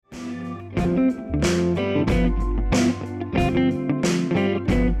Hey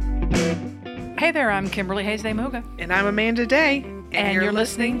there, I'm Kimberly Hayes-Moga. And I'm Amanda Day. And you're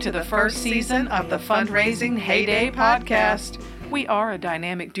listening to the first season of the Fundraising Heyday podcast. We are a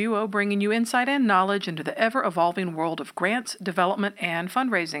dynamic duo bringing you insight and knowledge into the ever-evolving world of grants, development, and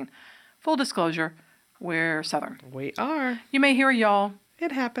fundraising. Full disclosure, we're Southern. We are. You may hear a y'all.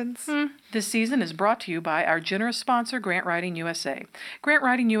 It happens. This season is brought to you by our generous sponsor, Grant Writing USA. Grant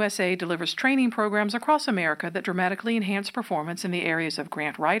Writing USA delivers training programs across America that dramatically enhance performance in the areas of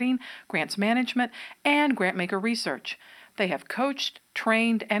grant writing, grants management, and grantmaker research. They have coached,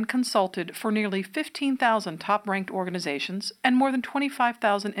 trained, and consulted for nearly 15,000 top-ranked organizations and more than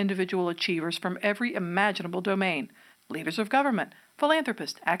 25,000 individual achievers from every imaginable domain. Leaders of government,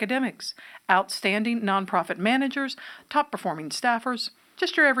 philanthropists, academics, outstanding nonprofit managers, top-performing staffers,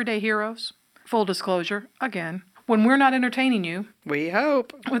 just your everyday heroes. Full disclosure, again, when we're not entertaining you, we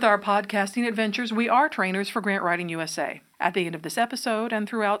hope, with our podcasting adventures, we are trainers for Grant Writing USA. At the end of this episode and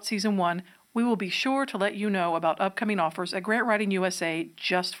throughout Season 1, we will be sure to let you know about upcoming offers at Grant Writing USA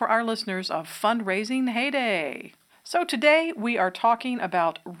just for our listeners of Fundraising Heyday. So today we are talking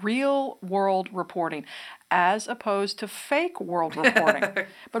about real-world reporting as opposed to fake world reporting.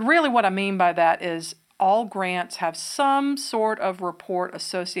 But really what I mean by that is all grants have some sort of report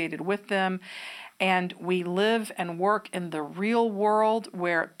associated with them, and we live and work in the real world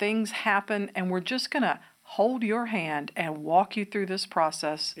where things happen, and we're just going to hold your hand and walk you through this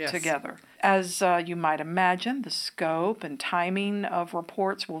process together. As you might imagine, the scope and timing of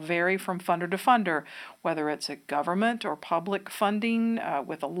reports will vary from funder to funder, whether it's a government or public funding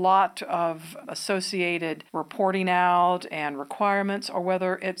with a lot of associated reporting out and requirements, or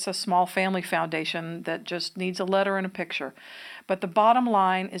whether it's a small family foundation that just needs a letter and a picture. But the bottom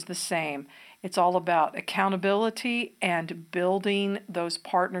line is the same. It's all about accountability and building those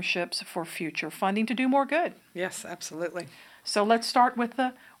partnerships for future funding to do more good. Yes, absolutely. So let's start with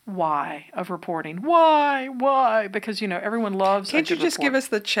the why of reporting. Why? Because, everyone loves Can't a you good just report. give us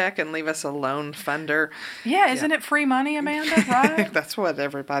the check and leave us alone, funder? Yeah, isn't it free money, Amanda? Right? That's what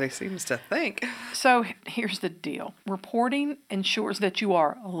everybody seems to think. So here's the deal. Reporting ensures that you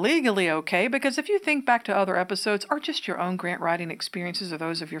are legally okay, because if you think back to other episodes or just your own grant writing experiences or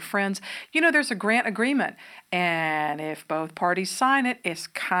those of your friends, there's a grant agreement. And if both parties sign it, it's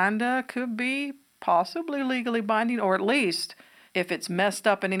could be possibly legally binding, or at least if it's messed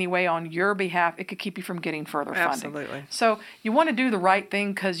up in any way on your behalf, it could keep you from getting further funding. Absolutely. So you want to do the right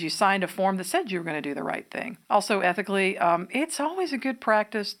thing because you signed a form that said you were going to do the right thing. Also, ethically, it's always a good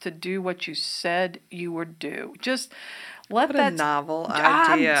practice to do what you said you would do. Just let what that a novel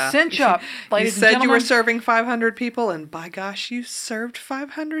idea. Cinch up, ladies and gentlemen. You said you you were serving 500 people, and by gosh, you served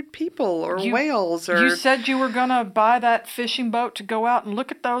 500 people, or whales. Or you said you were going to buy that fishing boat to go out and look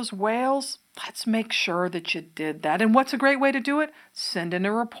at those whales. Let's make sure that you did that. And what's a great way to do it? Send in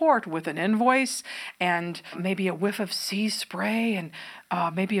a report with an invoice and maybe a whiff of sea spray and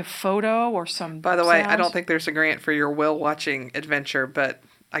maybe a photo or some By the way, sounds. I don't think there's a grant for your whale watching adventure, but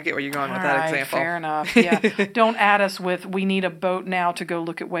I get where you're going with that example. Fair enough. Yeah. Don't add us with, we need a boat now to go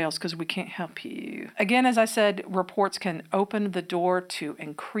look at whales because we can't help you. Again, as I said, reports can open the door to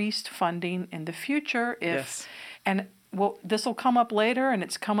increased funding in the future Well, this will come up later, and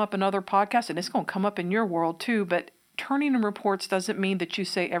it's come up in other podcasts, and it's going to come up in your world too, but turning in reports doesn't mean that you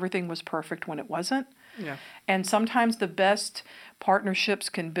say everything was perfect when it wasn't. Yeah. And sometimes the best partnerships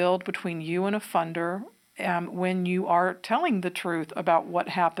can build between you and a funder when you are telling the truth about what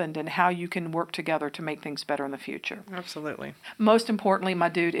happened and how you can work together to make things better in the future. Absolutely. Most importantly, my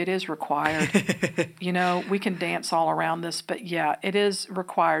dude, it is required. We can dance all around this, but yeah, it is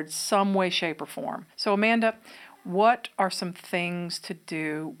required some way, shape, or form. So Amanda, what are some things to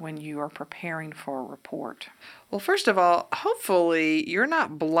do when you are preparing for a report? Well, first of all, hopefully you're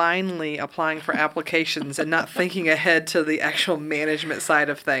not blindly applying for applications and not thinking ahead to the actual management side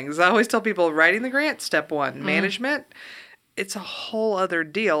of things. I always tell people, writing the grant, step one. Management, it's a whole other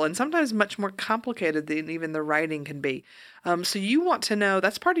deal, and sometimes much more complicated than even the writing can be. So you want to know,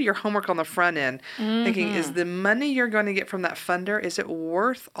 that's part of your homework on the front end, thinking, is the money you're going to get from that funder, is it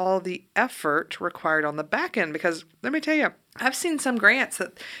worth all the effort required on the back end? Because let me tell you, I've seen some grants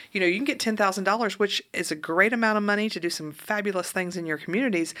that, you can get $10,000, which is a great amount of money to do some fabulous things in your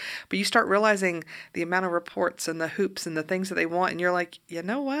communities, but you start realizing the amount of reports and the hoops and the things that they want, and you're like, you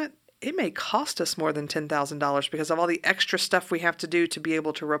know what? it may cost us more than $10,000 because of all the extra stuff we have to do to be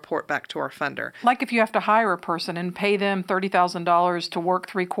able to report back to our funder. Like if you have to hire a person and pay them $30,000 to work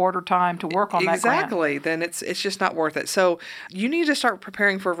 3/4 time to work on that grant. Exactly. Then it's just not worth it. So you need to start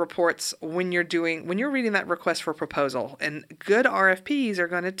preparing for reports when you're reading that request for proposal. And good RFPs are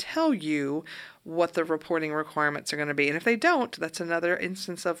going to tell you what the reporting requirements are going to be. And if they don't, that's another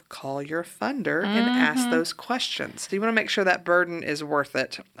instance of call your funder and ask those questions. So you want to make sure that burden is worth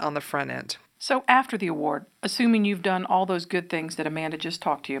it on the front end. So after the award, assuming you've done all those good things that Amanda just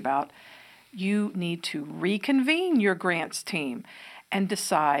talked to you about, you need to reconvene your grants team and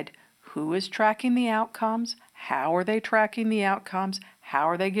decide who is tracking the outcomes, how are they tracking the outcomes, how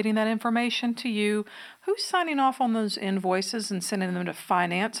are they getting that information to you, who's signing off on those invoices and sending them to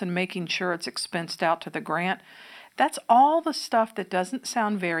finance and making sure it's expensed out to the grant. That's all the stuff that doesn't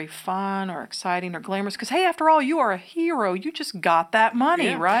sound very fun or exciting or glamorous because, hey, after all, you are a hero. You just got that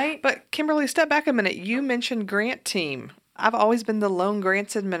money, right? But Kimberly, step back a minute. You mentioned grant team. I've always been the lone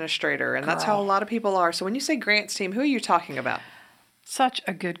grants administrator, and that's how a lot of people are. So when you say grants team, who are you talking about? Such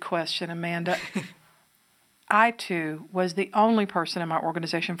a good question, Amanda. I, too, was the only person in my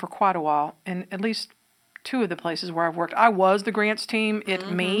organization for quite a while, in at least 2 of the places where I've worked. I was the grants team,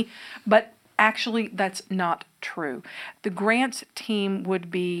 me, but actually that's not true. The grants team would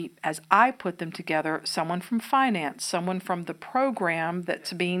be, as I put them together, someone from finance, someone from the program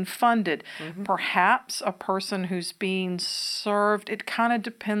that's being funded, perhaps a person who's being served. It kind of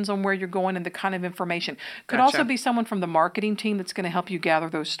depends on where you're going and the kind of information. Could also be someone from the marketing team that's going to help you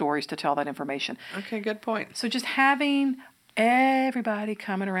gather those stories to tell that information. Okay, good point. So just having everybody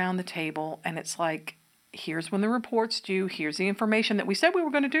coming around the table, and it's like, here's when the report's due, here's the information that we said we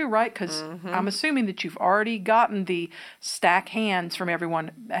were going to do, right? Because I'm assuming that you've already gotten the stack hands from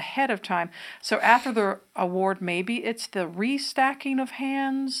everyone ahead of time. So after the award, maybe it's the restacking of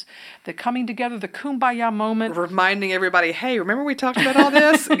hands, the coming together, the kumbaya moment. Reminding everybody, hey, remember we talked about all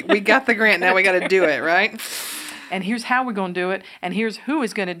this? We got the grant, now we got to do it, right? And here's how we're going to do it, and here's who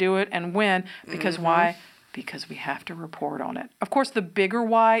is going to do it and when, because why? Because we have to report on it. Of course, the bigger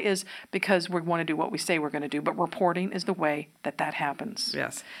why is because we want to do what we say we're going to do, but reporting is the way that happens.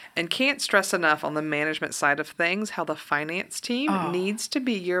 Yes. And can't stress enough on the management side of things how the finance team needs to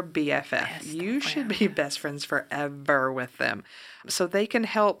be your BFF. You should be best friends forever with them. So they can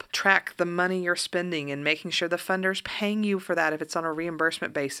help track the money you're spending and making sure the funder's paying you for that if it's on a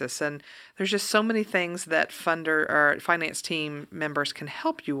reimbursement basis. And there's just so many things that funder or finance team members can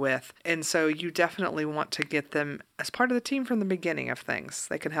help you with. And so you definitely want to get them as part of the team from the beginning of things.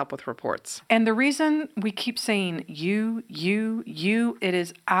 They can help with reports. And the reason we keep saying you, it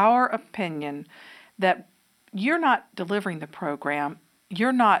is our opinion that you're not delivering the program.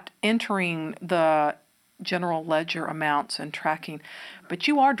 You're not entering the general ledger amounts and tracking, but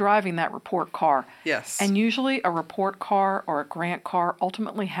you are driving that report car. Yes. And usually a report car or a grant car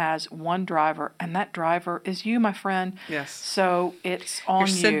ultimately has one driver, and that driver is you, my friend. Yes. So it's on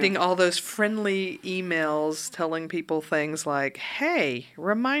you. You're sending all those friendly emails telling people things like, hey,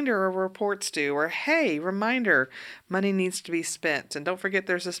 reminder a report's due, or hey, reminder money needs to be spent, and don't forget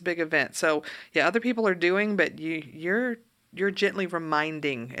there's this big event. So yeah, other people are doing, but you're gently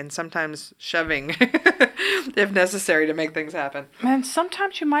reminding and sometimes shoving if necessary to make things happen. And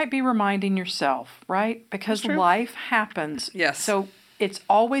sometimes you might be reminding yourself, right? Because life happens. Yes. So it's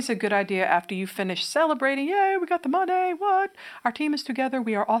always a good idea after you finish celebrating, yay, we got the money, what? Our team is together,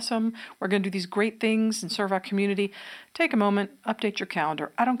 we are awesome, we're going to do these great things and serve our community. Take a moment, update your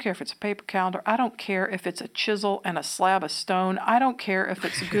calendar. I don't care if it's a paper calendar. I don't care if it's a chisel and a slab of stone. I don't care if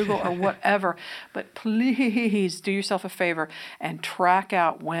it's Google or whatever. But please do yourself a favor and track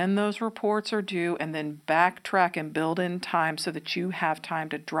out when those reports are due and then backtrack and build in time so that you have time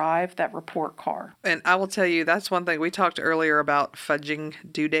to drive that report car. And I will tell you, that's one thing. We talked earlier about fudging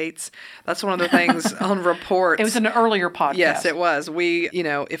due dates. That's one of the things on reports. It was an earlier podcast. Yes, it was.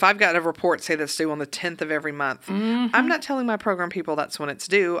 If I've got a report, say that's due on the 10th of every month, I'm not telling my program people that's when it's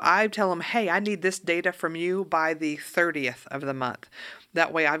due. I tell them, hey, I need this data from you by the 30th of the month.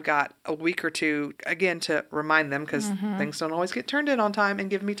 That way I've got a week or two, again, to remind them because things don't always get turned in on time, and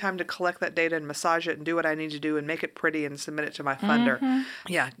give me time to collect that data and massage it and do what I need to do and make it pretty and submit it to my funder.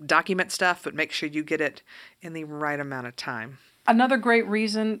 Yeah, document stuff, but make sure you get it in the right amount of time. Another great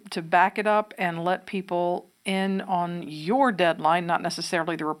reason to back it up and let people in on your deadline, not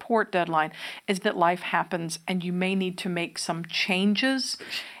necessarily the report deadline, is that life happens and you may need to make some changes,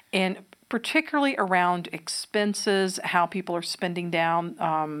 and particularly around expenses, how people are spending down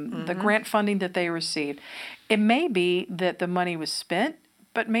the grant funding that they received. It may be that the money was spent,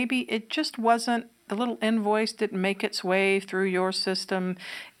 but maybe it just wasn't the little invoice didn't make its way through your system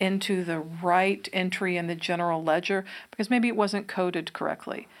into the right entry in the general ledger because maybe it wasn't coded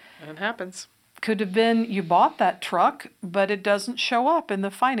correctly. It happens. Could have been you bought that truck, but it doesn't show up in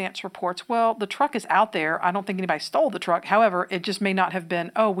the finance reports. Well, the truck is out there. I don't think anybody stole the truck. However, it just may not have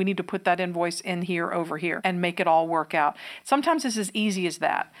been, oh, we need to put that invoice in here, over here, and make it all work out. Sometimes it's as easy as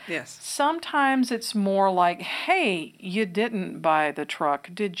that. Yes. Sometimes it's more like, hey, you didn't buy the truck,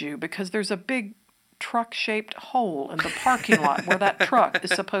 did you? Because there's a big truck-shaped hole in the parking lot where that truck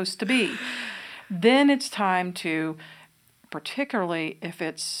is supposed to be. Then it's time to, particularly if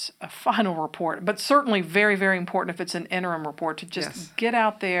it's a final report, but certainly very, very important if it's an interim report, to just get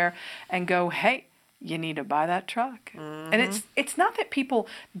out there and go, hey, you need to buy that truck. Mm-hmm. And it's not that people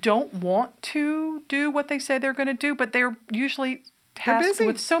don't want to do what they say they're going to do, but they're usually tasked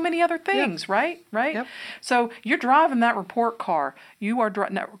with so many other things, right? Yep. So you're driving that report car. You are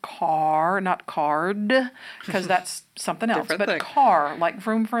driving that car, not card, because that's something else, but thing. Car, like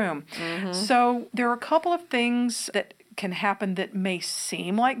vroom vroom. Mm-hmm. So there are a couple of things that can happen that may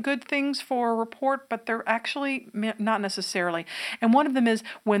seem like good things for a report, but they're actually not necessarily. And one of them is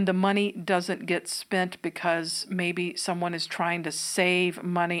when the money doesn't get spent because maybe someone is trying to save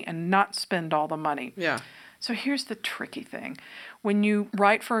money and not spend all the money. Yeah. So here's the tricky thing. When you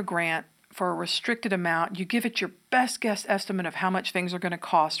write for a grant for a restricted amount, you give it your best guess estimate of how much things are going to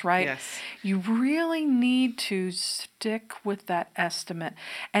cost, right? Yes. You really need to stick with that estimate.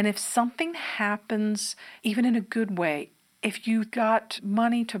 And if something happens, even in a good way, if you got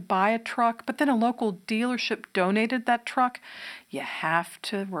money to buy a truck, but then a local dealership donated that truck, you have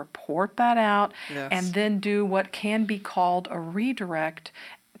to report that out and then do what can be called a redirect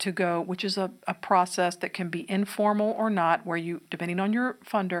to go, which is a process that can be informal or not, where you, depending on your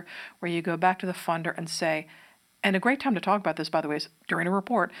funder, where you go back to the funder and say, and a great time to talk about this, by the way, is during a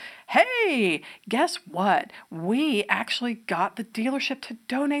report. Hey, guess what? We actually got the dealership to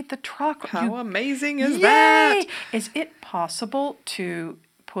donate the truck. How amazing is that? Is it possible to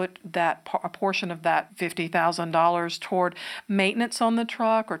put that a portion of that $50,000 toward maintenance on the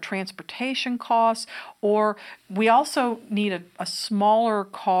truck or transportation costs? Or we also need a smaller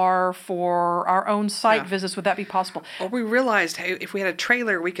car for our own site visits. Would that be possible? Or we realized, hey, if we had a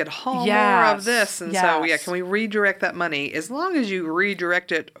trailer, we could haul more of this. And so, can we redirect that money? As long as you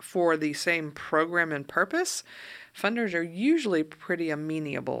redirect it for the same program and purpose, funders are usually pretty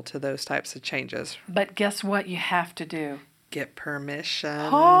amenable to those types of changes. But guess what you have to do? Get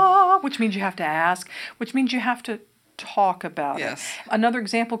permission. Which means you have to ask, which means you have to talk about it. Another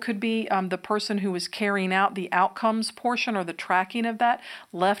example could be the person who was carrying out the outcomes portion or the tracking of that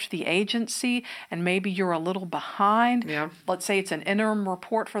left the agency, and maybe you're a little behind. Let's say it's an interim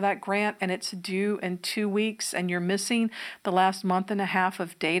report for that grant and it's due in 2 weeks and you're missing the last month and a half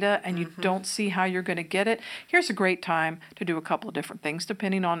of data and you don't see how you're going to get it. Here's a great time to do a couple of different things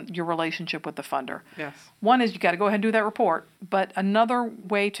depending on your relationship with the funder. One is you got to go ahead and do that report, but another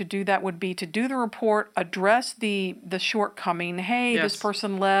way to do that would be to do the report, address the shortcoming. Hey, this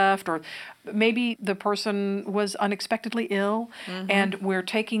person left, or maybe the person was unexpectedly ill, and we're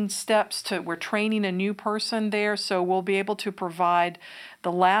taking steps we're training a new person there, so we'll be able to provide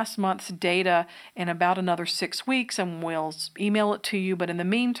the last month's data in about another 6 weeks, and we'll email it to you. But in the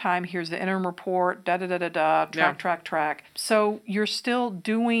meantime, here's the interim report, track. So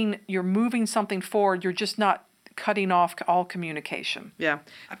you're moving something forward. You're just not cutting off all communication.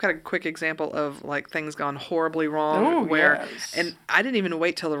 I've got a quick example of like things gone horribly wrong and I didn't even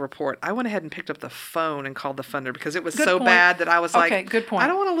wait till the report. I went ahead and picked up the phone and called the funder because it was bad that I was good point. I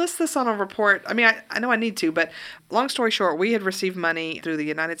don't want to list this on a report. I mean, I know I need to, but long story short, we had received money through the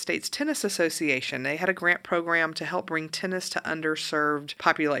United States Tennis Association. They had a grant program to help bring tennis to underserved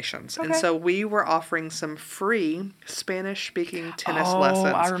populations. And so we were offering some free Spanish-speaking tennis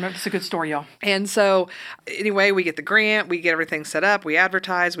lessons. I remember. It's a good story, y'all. And so anyway, we get the grant, we get everything set up, we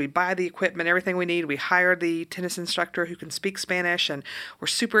advertise, we buy the equipment, everything we need. We hire the tennis instructor who can speak Spanish, and we're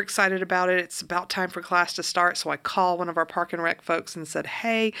super excited about it. It's about time for class to start. So I call one of our Park and Rec folks and said,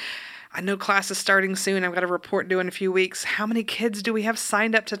 hey, I know class is starting soon. I've got a report due in a few weeks. How many kids do we have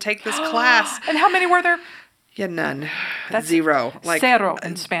signed up to take this class? And how many were there? None. That's zero. Cero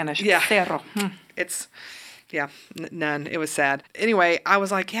in Spanish. Cero. It's, none. It was sad. Anyway, I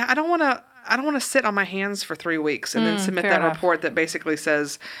was like, I don't want to sit on my hands for 3 weeks and then submit that report that basically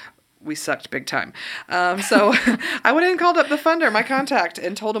says we sucked big time. So I went in and called up the funder, my contact,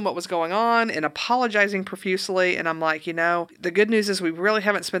 and told him what was going on and apologizing profusely. And I'm like, the good news is we really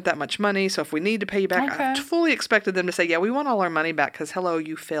haven't spent that much money. So if we need to pay you back, I fully expected them to say, yeah, we want all our money back because, hello,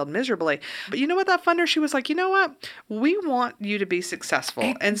 you failed miserably. But you know what, that funder, she was like, you know what? We want you to be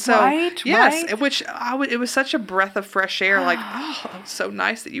successful. And so, yes, which it was such a breath of fresh air. Like, oh, so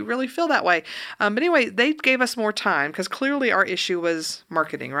nice that you really feel that way. But anyway, they gave us more time because clearly our issue was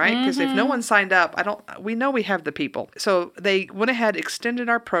marketing, right? Because if no one signed up, we know we have the people. So they went ahead, extended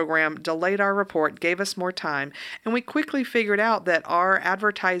our program, delayed our report, gave us more time, and we quickly figured out that our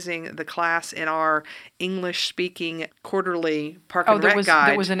advertising the class in our English-speaking quarterly Park and Rec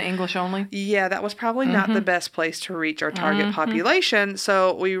guide. That was in English only? Yeah, that was probably not the best place to reach our target population.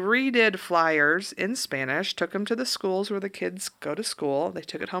 So we redid flyers in Spanish, took them to the schools where the kids go to school. They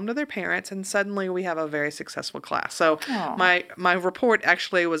took it home to their parents, and suddenly we have a very successful class. So my report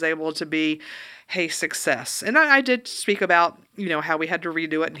actually was able to be, hey, success. And I did speak about, how we had to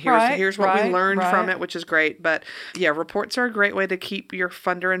redo it, and here's what we learned from it, which is great. But yeah, reports are a great way to keep your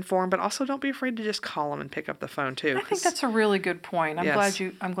funder informed, but also don't be afraid to just call them and pick up the phone too. I think that's a really good point.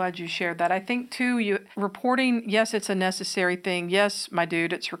 I'm glad you shared that. I think too, reporting, yes, it's a necessary thing. Yes, my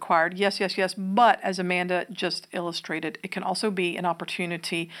dude, it's required. Yes. But as Amanda just illustrated, it can also be an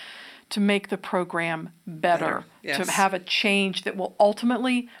opportunity to make the program better. Yes. To have a change that will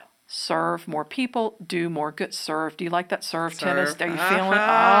ultimately serve more people, do more good. Do you like that serve tennis? Are you feeling it?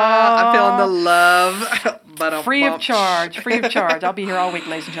 I'm feeling the love. Free of charge. I'll be here all week,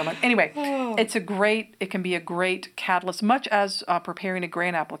 ladies and gentlemen. Anyway, it can be a great catalyst, much as preparing a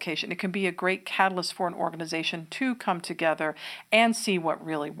grant application. It can be a great catalyst for an organization to come together and see what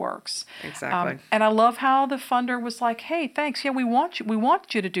really works. Exactly. And I love how the funder was like, hey, thanks. Yeah, we want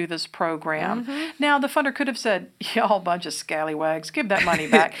you to do this program. Now, the funder could have said, y'all bunch of scallywags, give that money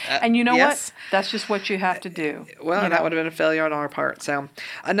back. And you know what? That's just what you have to do. Well, that would have been a failure on our part. So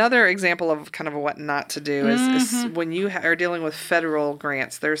another example of kind of what not to do is when you are dealing with federal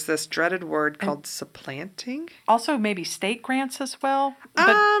grants, there's this dreaded word called supplanting. Also maybe state grants as well.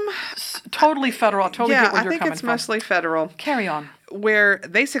 But totally federal. I totally get where you're coming from. I think it's mostly federal. Carry on. Where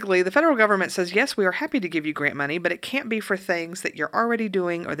basically the federal government says, yes, we are happy to give you grant money, but it can't be for things that you're already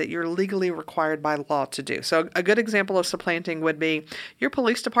doing or that you're legally required by law to do. So a good example of supplanting would be your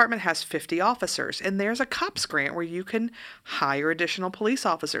police department has 50 officers, and there's a COPS grant where you can hire additional police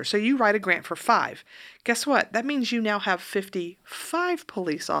officers. So you write a grant for 5. Guess what? That means you now have 55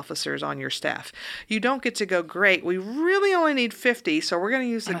 police officers on your staff. You don't get to go, great, we really only need 50, so we're going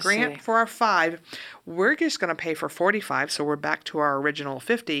to use the grant for our 5. We're just going to pay for 45, so we're back to our original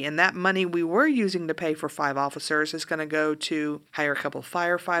 50. And that money we were using to pay for 5 officers is going to go to hire a couple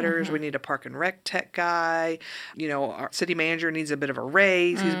firefighters. We need a park and rec tech guy. Our city manager needs a bit of a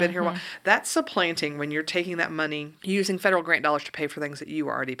raise. He's been here a while. That's supplanting when you're taking that money, using federal grant dollars to pay for things that you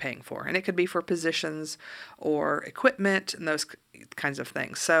are already paying for. And it could be for positions or equipment and those kinds of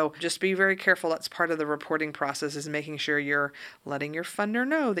things. So just be very careful. That's part of the reporting process, is making sure you're letting your funder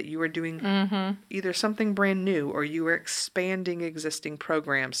know that you are doing either something brand new or you are expanding existing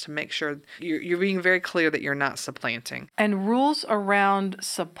programs to make sure you're being very clear that you're not supplanting. And rules around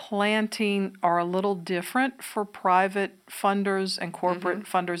supplanting are a little different for private funders and corporate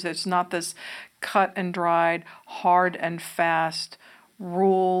funders. It's not this cut and dried, hard and fast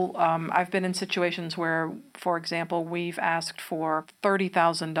rule. I've been in situations where, for example, we've asked for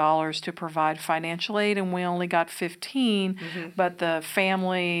 $30,000 to provide financial aid, and we only got 15. But the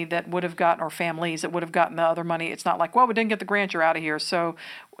family that would have gotten, or families that would have gotten the other money, it's not like, well, we didn't get the grant, you're out of here. So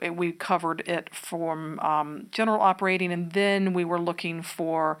we covered it from general operating, and then we were looking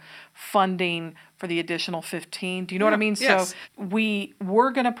for funding for the additional 15. Do you know what I mean? Yes. So we were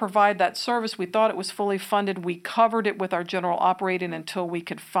going to provide that service. We thought it was fully funded. We covered it with our general operating until we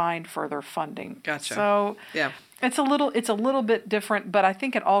could find further funding. Gotcha. So it's a little bit different, but I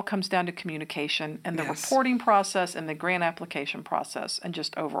think it all comes down to communication and the reporting process and the grant application process and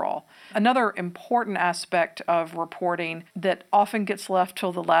just overall. Another important aspect of reporting that often gets left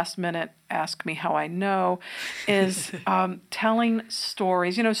till the last minute, ask me how I know, is telling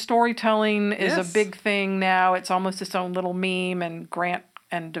stories. Storytelling is a big thing now. It's almost its own little meme and grant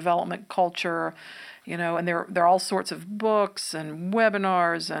and development culture. And there are all sorts of books and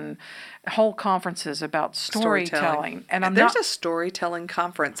webinars and whole conferences about storytelling. And there's a storytelling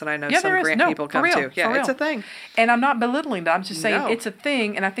conference, and I know some grant people come to. Yeah, it's a thing. And I'm not belittling that. I'm just saying it's a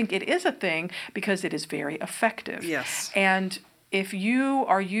thing, and I think it is a thing because it is very effective. Yes. And if you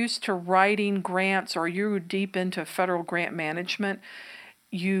are used to writing grants or you're deep into federal grant management,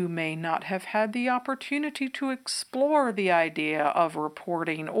 you may not have had the opportunity to explore the idea of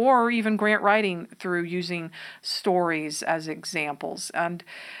reporting or even grant writing through using stories as examples. And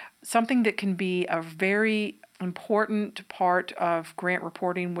something that can be a very important part of grant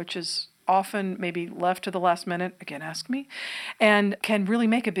reporting, which is often maybe left to the last minute, again, ask me, and can really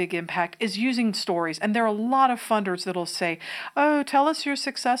make a big impact, is using stories. And there are a lot of funders that'll say, oh, tell us your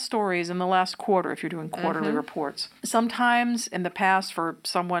success stories in the last quarter if you're doing quarterly reports. Sometimes in the past, for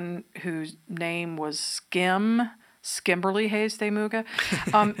someone whose name was Skimberly Hayes Themuga,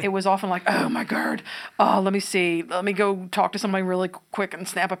 it was often like, oh my God, let me see, let me go talk to somebody really quick and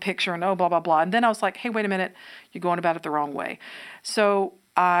snap a picture and blah, blah, blah. And then I was like, hey, wait a minute, you're going about it the wrong way. So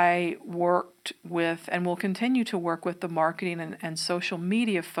I worked with and will continue to work with the marketing and social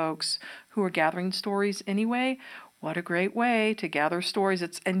media folks who are gathering stories anyway. What a great way to gather stories.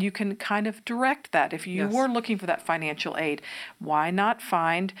 And you can kind of direct that. If you were looking for that financial aid, why not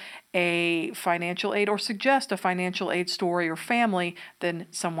find a financial aid or suggest a financial aid story or family? Then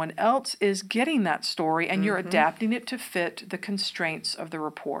someone else is getting that story and you're adapting it to fit the constraints of the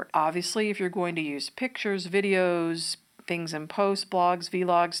report. Obviously, if you're going to use pictures, videos, things in posts, blogs,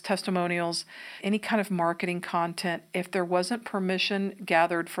 vlogs, testimonials, any kind of marketing content. If there wasn't permission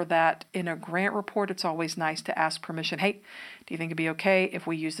gathered for that in a grant report, it's always nice to ask permission. Hey, do you think it'd be okay if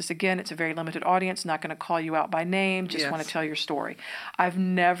we use this again? It's a very limited audience, not going to call you out by name, just want to tell your story. I've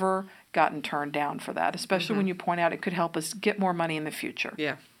never gotten turned down for that, especially when you point out it could help us get more money in the future.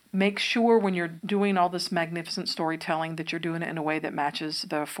 Yeah. Make sure when you're doing all this magnificent storytelling that you're doing it in a way that matches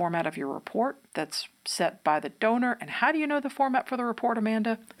the format of your report that's set by the donor. And how do you know the format for the report,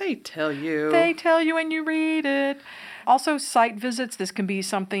 Amanda? They tell you. They tell you when you read it. Also, site visits. This can be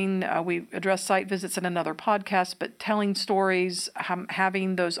something, we address site visits in another podcast, but telling stories,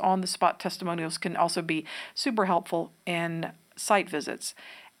 having those on-the-spot testimonials can also be super helpful in site visits.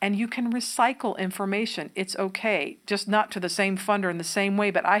 And you can recycle information. It's okay, just not to the same funder in the same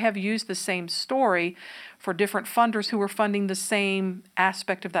way, but I have used the same story for different funders who are funding the same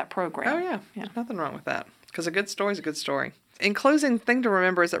aspect of that program. Oh, yeah. There's nothing wrong with that, because a good story is a good story. In closing, thing to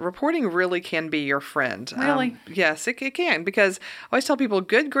remember is that reporting really can be your friend. Really? Yes, it can, because I always tell people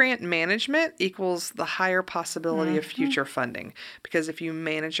good grant management equals the higher possibility of future funding. Because if you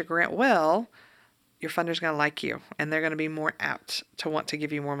manage a grant well, your funder's going to like you, and they're going to be more apt to want to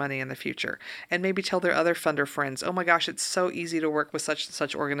give you more money in the future. And maybe tell their other funder friends, oh my gosh, it's so easy to work with such and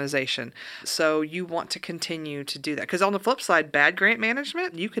such organization. So you want to continue to do that. Because on the flip side, bad grant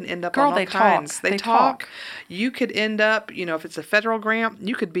management, you can end up on all kinds. They talk. You could end up, if it's a federal grant,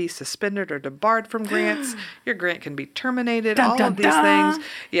 you could be suspended or debarred from grants. Your grant can be terminated, all of these things.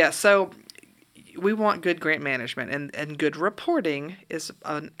 Yeah, so we want good grant management, and good reporting is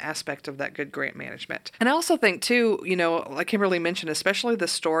an aspect of that good grant management. And I also think too, like Kimberly mentioned, especially the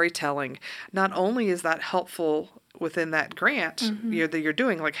storytelling, not only is that helpful within that grant that you're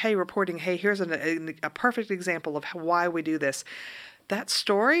doing, like, hey, reporting, hey, here's a perfect example of why we do this. That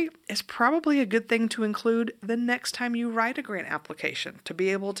story is probably a good thing to include the next time you write a grant application, to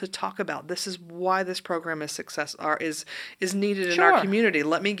be able to talk about this is why this program is is needed in our community.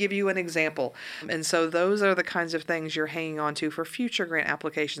 Let me give you an example. And so those are the kinds of things you're hanging on to for future grant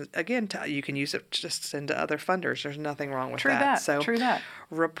applications. Again, you can use it just to send to other funders. There's nothing wrong with that. True that.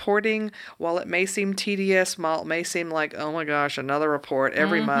 Reporting, while it may seem tedious, while it may seem like, oh my gosh, another report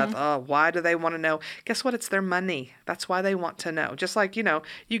every month. Oh, why do they want to know? Guess what? It's their money. That's why they want to know. Just like,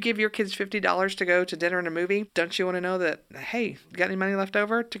 you give your kids $50 to go to dinner and a movie. Don't you want to know that, hey, you got any money left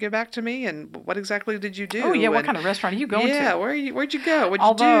over to give back to me? And what exactly did you do? Oh, yeah. What kind of restaurant are you going to? Yeah. Where'd you go? What'd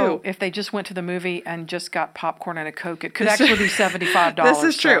you do? Although, if they just went to the movie and just got popcorn and a Coke, it could actually be $75. This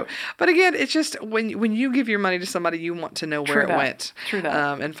is true. But again, it's just when you give your money to somebody, you want to know where it went. True that.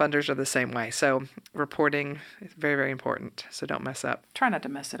 And funders are the same way. So reporting is very, very important. So don't mess up. Try not to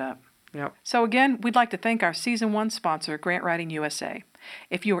mess it up. Yep. So again, we'd like to thank our Season 1 sponsor, Grant Writing USA.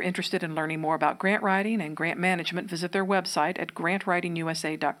 If you are interested in learning more about grant writing and grant management, visit their website at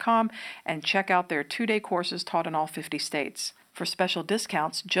grantwritingusa.com and check out their 2-day courses taught in all 50 states. For special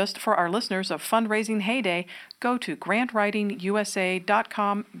discounts just for our listeners of Fundraising Heyday, go to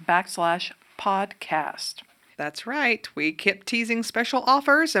grantwritingusa.com/podcast. That's right. We kept teasing special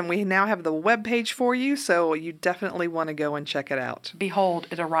offers, and we now have the webpage for you, so you definitely want to go and check it out. Behold,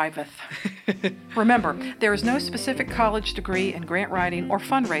 it arriveth. Remember, there is no specific college degree in grant writing or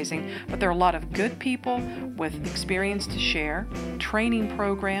fundraising, but there are a lot of good people with experience to share, training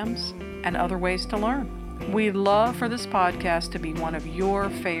programs, and other ways to learn. We'd love for this podcast to be one of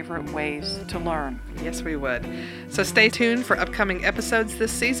your favorite ways to learn. Yes, we would. So stay tuned for upcoming episodes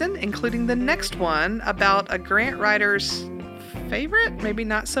this season, including the next one about a grant writer's favorite, maybe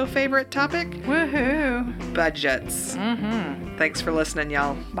not so favorite topic. Woohoo. Budgets. Thanks for listening,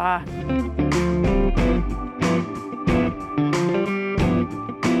 y'all. Bye.